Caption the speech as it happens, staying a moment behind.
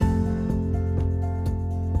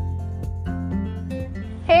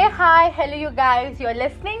Hi, hello you guys. You're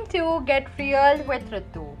listening to Get Real with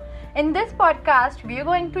Ritu. In this podcast, we're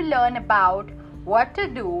going to learn about what to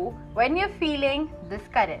do when you're feeling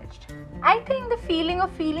discouraged. I think the feeling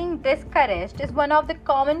of feeling discouraged is one of the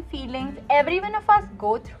common feelings every one of us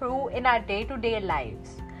go through in our day-to-day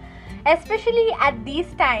lives. Especially at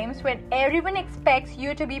these times when everyone expects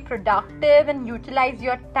you to be productive and utilize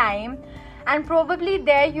your time, and probably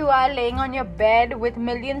there you are laying on your bed with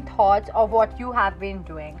million thoughts of what you have been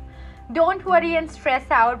doing. Don't worry and stress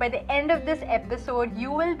out. By the end of this episode,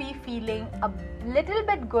 you will be feeling a little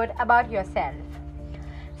bit good about yourself.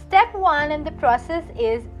 Step 1 in the process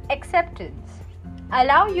is acceptance.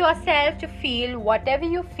 Allow yourself to feel whatever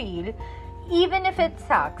you feel, even if it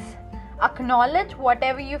sucks. Acknowledge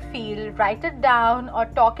whatever you feel, write it down or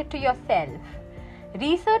talk it to yourself.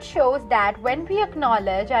 Research shows that when we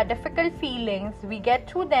acknowledge our difficult feelings, we get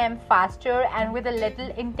through them faster and with a little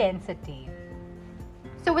intensity.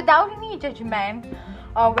 So without any judgment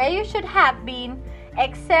or where you should have been,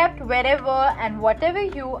 accept wherever and whatever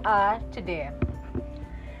you are today.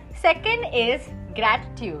 Second is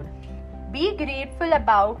gratitude. Be grateful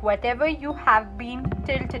about whatever you have been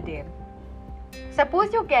till today.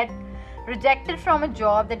 Suppose you get rejected from a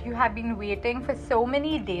job that you have been waiting for so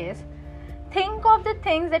many days. Think of the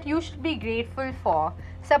things that you should be grateful for.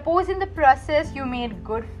 Suppose in the process you made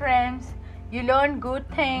good friends, you learned good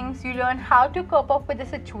things, you learned how to cope up with the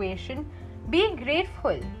situation. Be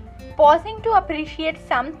grateful. Pausing to appreciate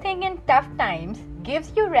something in tough times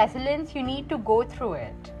gives you resilience you need to go through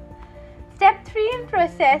it. Step 3 in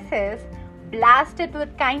process is blast it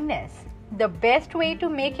with kindness. The best way to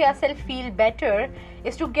make yourself feel better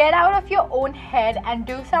is to get out of your own head and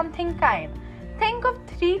do something kind. Think of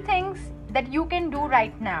 3 things that you can do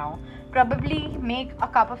right now. Probably make a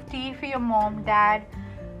cup of tea for your mom, dad,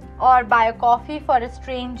 or buy a coffee for a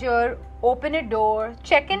stranger, open a door,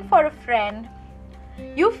 check in for a friend.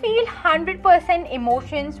 You feel 100%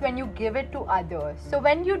 emotions when you give it to others. So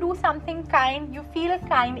when you do something kind, you feel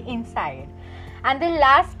kind inside. And the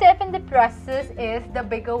last step in the process is the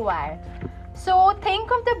bigger why. So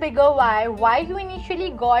think of the bigger why you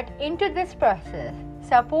initially got into this process.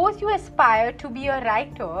 Suppose you aspire to be a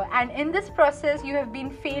writer and in this process you have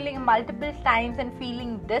been failing multiple times and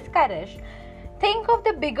feeling discouraged. Think of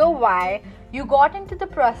the bigger why you got into the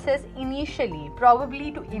process initially,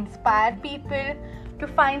 probably to inspire people, to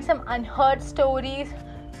find some unheard stories.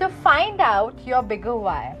 So find out your bigger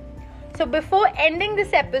why. So before ending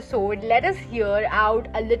this episode, let us hear out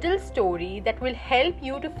a little story that will help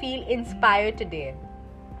you to feel inspired today.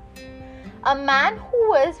 A man who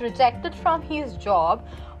was rejected from his job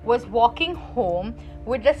was walking home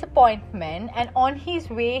with disappointment, and on his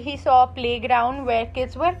way he saw a playground where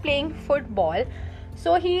kids were playing football.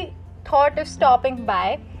 So he thought of stopping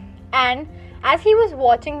by, and as he was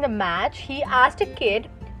watching the match, he asked a kid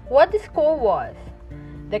what the score was.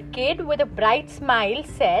 The kid with a bright smile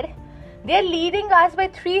said, "They're leading us by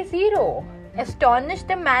 3-0. Astonished,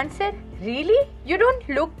 the man said, "Really? You don't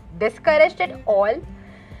look discouraged at all."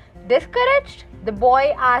 "Discouraged?" the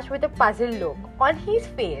boy asked with a puzzled look on his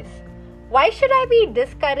face. "Why should I be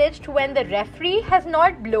discouraged when the referee has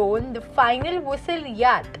not blown the final whistle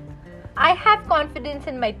yet? I have confidence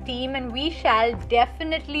in my team and we shall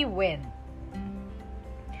definitely win."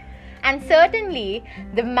 And certainly,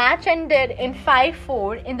 the match ended in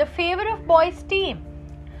 5-4 in the favor of boys' team.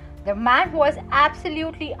 The man was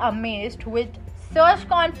absolutely amazed with such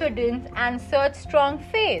confidence and such strong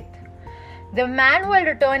faith. The man, while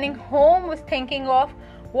returning home, was thinking of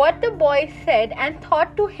what the boy said and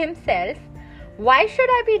thought to himself, "Why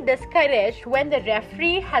should I be discouraged when the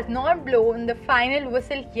referee has not blown the final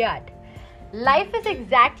whistle yet?" Life is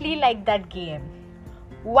exactly like that game.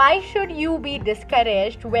 Why should you be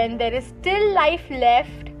discouraged when there is still life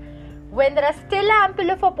left, when there are still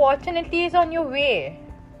ample of opportunities on your way?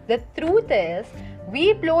 The truth is, we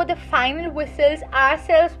blow the final whistles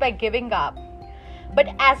ourselves by giving up. But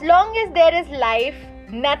as long as there is life,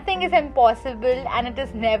 nothing is impossible and it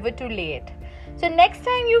is never too late. So next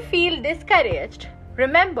time you feel discouraged,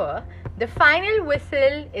 remember, the final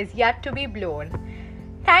whistle is yet to be blown.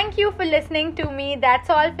 Thank you for listening to me. That's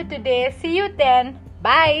all for today. See you then.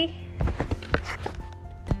 Bye.